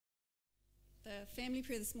The family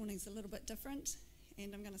prayer this morning is a little bit different,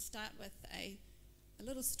 and I'm going to start with a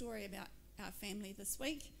little story about our family this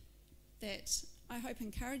week that I hope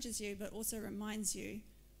encourages you but also reminds you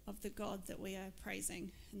of the God that we are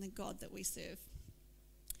praising and the God that we serve.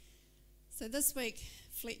 So this week,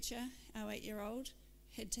 Fletcher, our 8-year-old,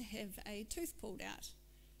 had to have a tooth pulled out,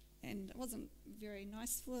 and it wasn't very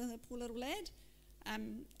nice for the poor little lad.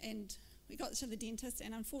 And we got to the dentist,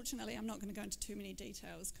 and unfortunately I'm not going to go into too many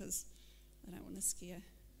details because I don't want to scare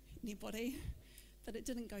anybody, but it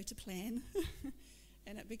didn't go to plan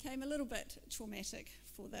and it became a little bit traumatic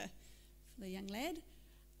for the young lad.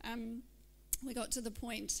 We got to the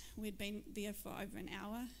point we'd been there for over an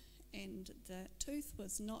hour and the tooth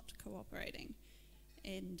was not cooperating,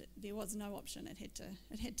 and there was no option. It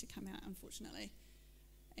had to come out, unfortunately.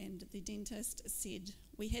 And the dentist said,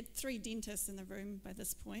 we had 3 dentists in the room by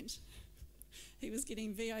this point. He was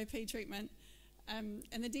getting VIP treatment. And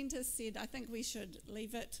the dentist said, I think we should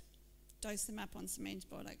leave it, dose him up on some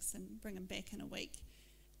antibiotics and bring him back in a week.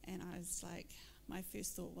 And I was like, my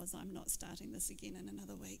first thought was, I'm not starting this again in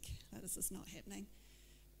another week. This is not happening.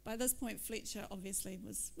 By this point, Fletcher obviously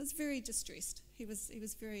was very distressed. He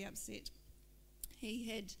was very upset.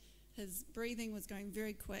 His breathing was going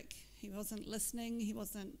very quick. He wasn't listening. He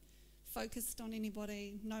wasn't focused on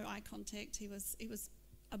anybody. No eye contact. He was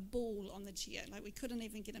a ball on the chair. Like, we couldn't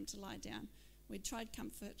even get him to lie down. We'd tried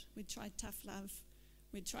comfort. We'd tried tough love.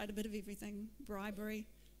 We'd tried a bit of everything. Bribery.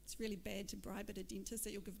 It's really bad to bribe at a dentist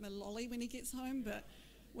that you'll give him a lolly when he gets home, but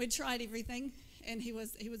we tried everything, and he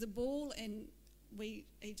was a ball, and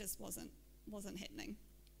he just wasn't happening.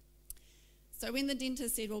 So when the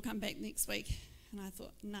dentist said we'll come back next week, and I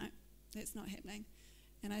thought, no, that's not happening.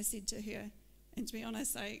 And I said to her, and to be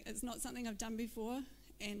honest, it's not something I've done before,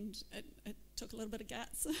 and it took a little bit of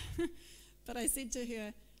guts, but I said to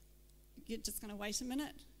her, you're just going to wait a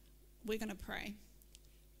minute, we're going to pray.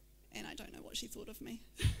 And I don't know what she thought of me.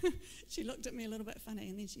 She looked at me a little bit funny,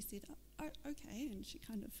 and then she said, oh, okay, and she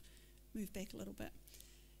kind of moved back a little bit.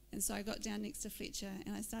 And so I got down next to Fletcher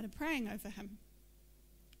and I started praying over him.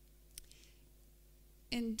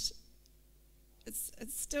 And it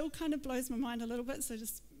still kind of blows my mind a little bit, so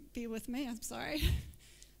just bear with me, I'm sorry.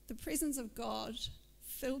 The presence of God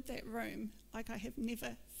filled that room like I have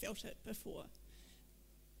never felt it before.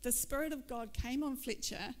 The Spirit of God came on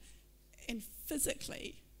Fletcher, and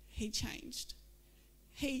physically he changed.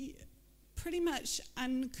 He pretty much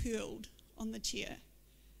uncurled on the chair.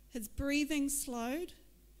 His breathing slowed.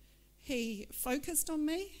 He focused on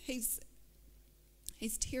me. He's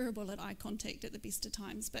terrible at eye contact at the best of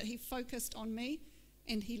times, but he focused on me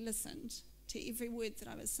and he listened to every word that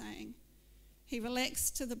I was saying. He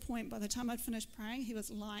relaxed to the point by the time I'd finished praying, he was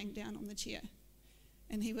lying down on the chair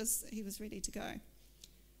and he was ready to go.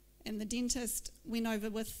 And the dentist went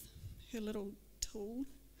over with her little tool.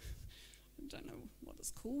 I don't know what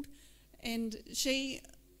it's called. And she,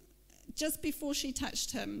 just before she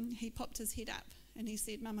touched him, he popped his head up and he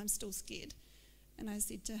said, Mum, I'm still scared. And I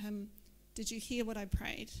said to him, did you hear what I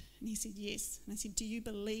prayed? And he said, yes. And I said, do you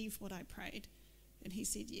believe what I prayed? And he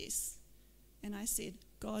said, yes. And I said,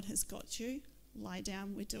 God has got you. Lie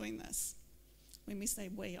down, we're doing this. When we say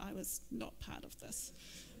we, I was not part of this.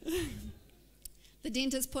 The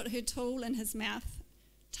dentist put her tool in his mouth,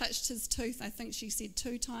 touched his tooth, I think she said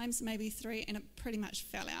 2 times, maybe 3, and it pretty much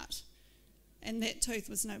fell out. And that tooth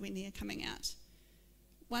was nowhere near coming out.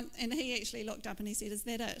 And he actually looked up and he said, is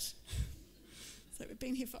that it? So we've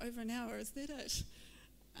been here for over an hour, is that it?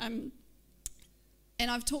 And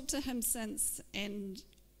I've talked to him since, and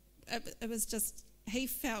it was just, he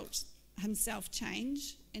felt himself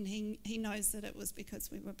change, and he knows that it was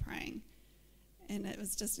because we were praying. And it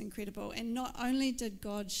was just incredible. And not only did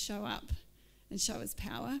God show up and show his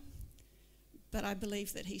power, but I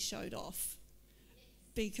believe that he showed off.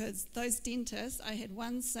 Because those dentists, I had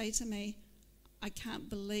one say to me, I can't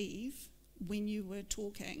believe when you were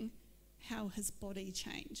talking how his body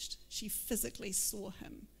changed. She physically saw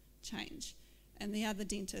him change. And the other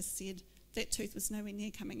dentist said, that tooth was nowhere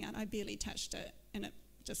near coming out. I barely touched it and it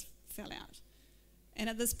just fell out. And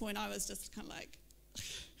at this point I was just kind of like a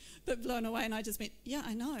bit blown away, and I just went, yeah,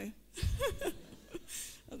 I know.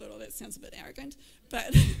 I thought, oh, that sounds a bit arrogant.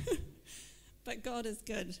 But God is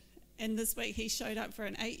good. And this week he showed up for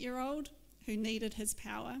an 8-year-old who needed his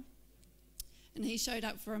power. And he showed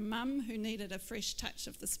up for a mum who needed a fresh touch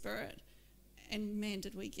of the Spirit. And man,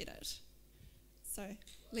 did we get it. So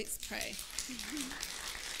let's pray.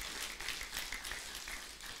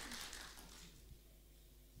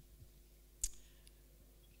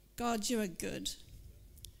 God, you are good.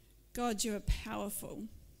 God, you are powerful.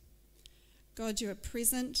 God, you are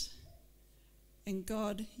present. and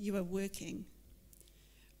God, you are working.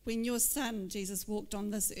 When your son, Jesus, walked on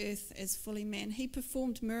this earth as fully man, he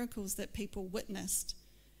performed miracles that people witnessed.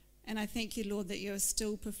 And I thank you, Lord, that you are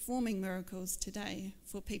still performing miracles today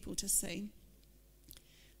for people to see.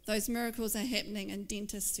 Those miracles are happening in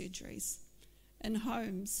dentist surgeries, in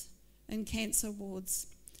homes, in cancer wards,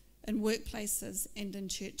 in workplaces, and in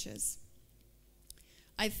churches.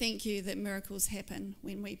 I thank you that miracles happen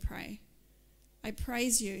when we pray. I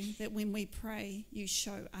praise you that when we pray, you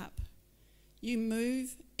show up. You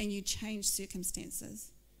move and you change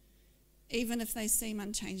circumstances. Even if they seem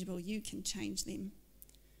unchangeable, you can change them.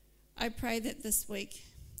 I pray that this week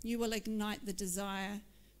you will ignite the desire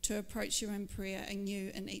to approach you in prayer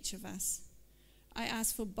anew in each of us. I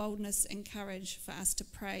ask for boldness and courage for us to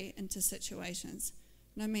pray into situations,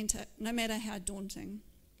 no matter how daunting.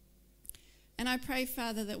 And I pray,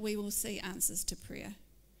 Father, that we will see answers to prayer,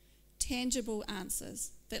 tangible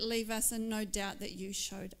answers that leave us in no doubt that you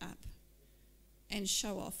showed up. And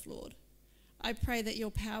show off, Lord. I pray that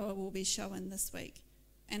your power will be shown this week,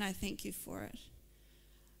 and I thank you for it.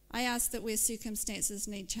 I ask that where circumstances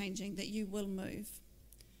need changing, that you will move.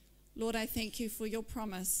 Lord, I thank you for your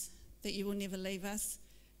promise that you will never leave us,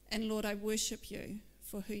 and Lord, I worship you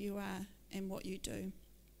for who you are and what you do.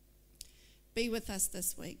 Be with us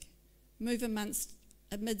this week. Move amidst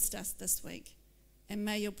us this week, and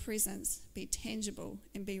may your presence be tangible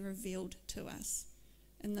and be revealed to us.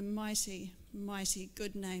 In the mighty, mighty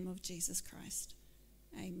good name of Jesus Christ.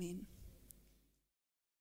 Amen.